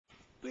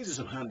These are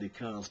some handy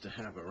cards to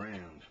have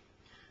around.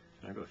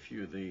 I've got a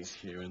few of these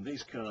here, and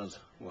these cards,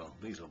 well,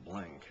 these are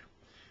blank.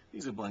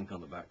 These are blank on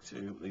the back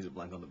too. These are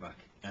blank on the back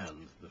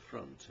and the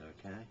front,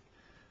 okay?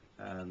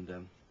 And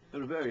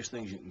there are various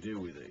things you can do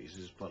with these.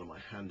 This is part of my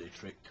handy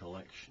trick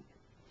collection.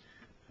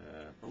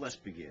 But let's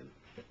begin.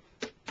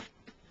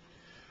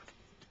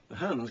 The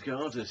hands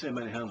cards, they say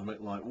many hands make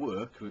light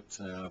work, but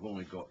I've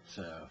only got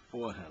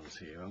 4 hands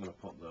here. I'm going to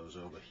pop those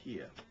over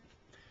here,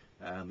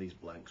 and these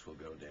blanks will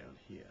go down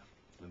here.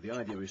 And the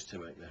idea is to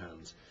make the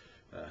hands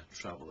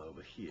travel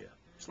over here.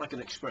 It's like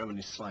an experiment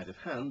in sleight of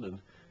hand, and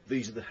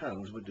these are the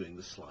hands we're doing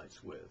the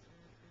sleights with.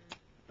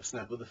 A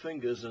snap of the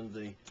fingers and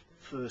the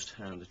first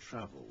hand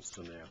travels.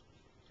 So now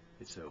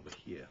it's over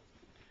here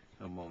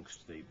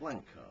amongst the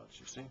blank cards,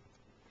 you see.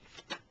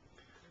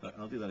 Right,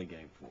 I'll do that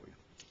again for you.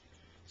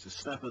 It's a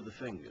snap of the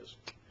fingers.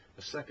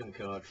 A second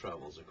card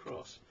travels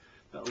across.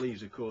 That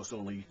leaves, of course,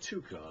 only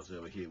 2 cards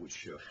over here which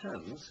show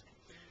hands,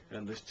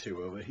 and there's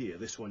 2 over here.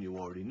 This one you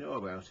already know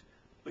about,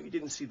 but you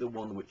didn't see the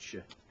one which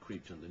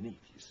creeped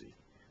underneath, you see,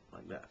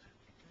 like that.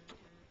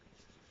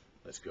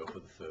 Let's go for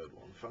the third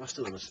one.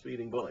 Faster than a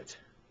speeding bullet.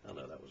 Oh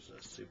no, that was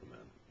Superman.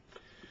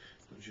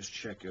 Let's just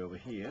check over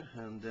here,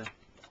 and 1,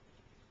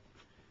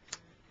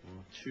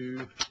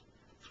 2,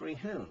 3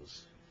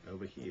 hands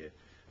over here.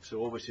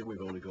 So obviously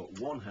we've only got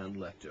 1 hand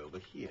left over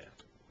here.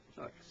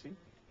 Like, see?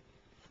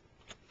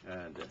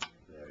 And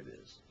there it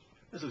is.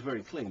 This is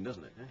very clean,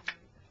 doesn't it? Eh?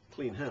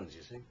 Clean hands,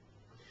 you see.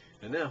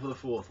 And now for the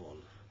fourth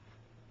one.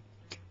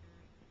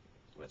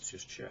 Let's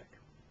just check.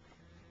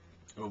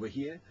 Over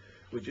here,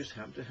 we just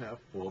have to have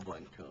 4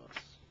 blank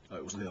cards. Oh,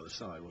 it was on the other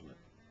side, wasn't it?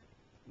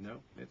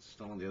 No, it's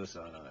not on the other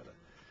side either.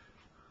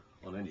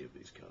 On any of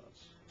these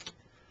cards.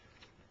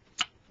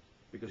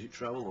 Because you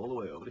travel all the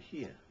way over to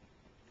here.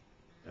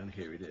 And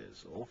here it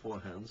is. All 4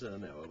 hands are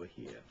now over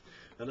here.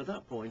 And at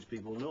that point,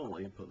 people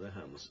normally put their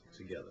hands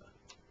together.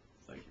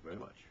 Thank you very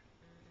much.